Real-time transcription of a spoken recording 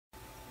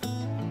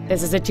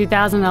This is a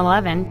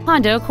 2011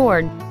 Honda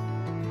Accord.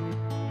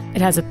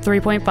 It has a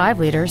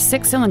 3.5-liter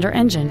six-cylinder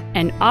engine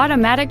and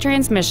automatic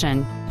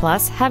transmission.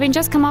 Plus, having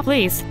just come off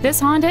lease, this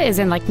Honda is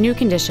in like new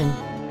condition.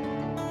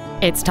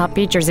 Its top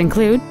features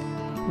include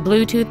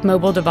Bluetooth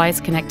mobile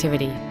device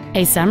connectivity,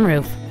 a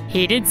sunroof,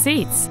 heated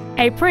seats,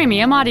 a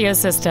premium audio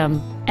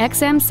system,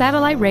 XM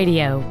satellite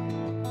radio,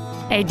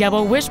 a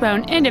double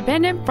wishbone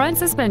independent front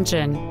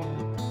suspension,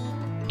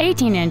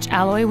 18-inch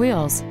alloy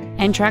wheels,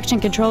 and traction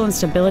control and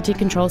stability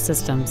control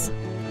systems.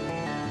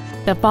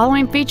 The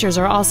following features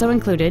are also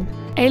included: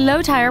 a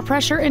low tire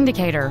pressure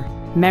indicator,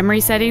 memory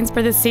settings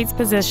for the seat's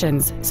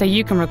positions so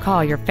you can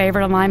recall your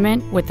favorite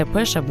alignment with the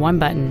push of one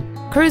button,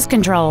 cruise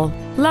control,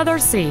 leather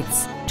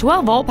seats,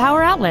 12-volt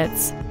power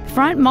outlets,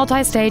 front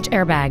multi-stage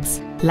airbags,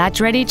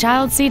 latch-ready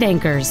child seat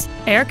anchors,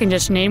 air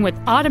conditioning with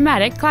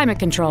automatic climate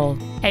control,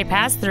 a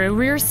pass-through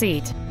rear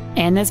seat,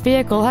 and this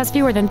vehicle has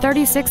fewer than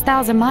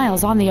 36,000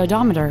 miles on the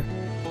odometer.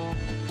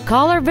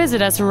 Call or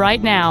visit us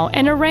right now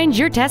and arrange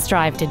your test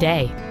drive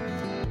today.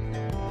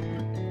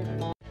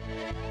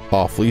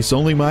 Off-Lease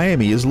Only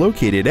Miami is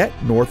located at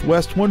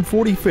Northwest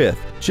 145th,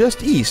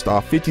 just east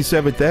off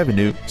 57th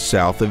Avenue,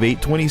 south of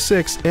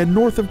 826, and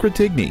north of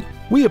Cretigny.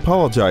 We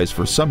apologize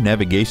for some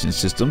navigation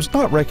systems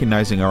not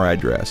recognizing our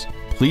address.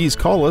 Please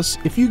call us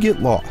if you get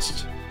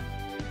lost.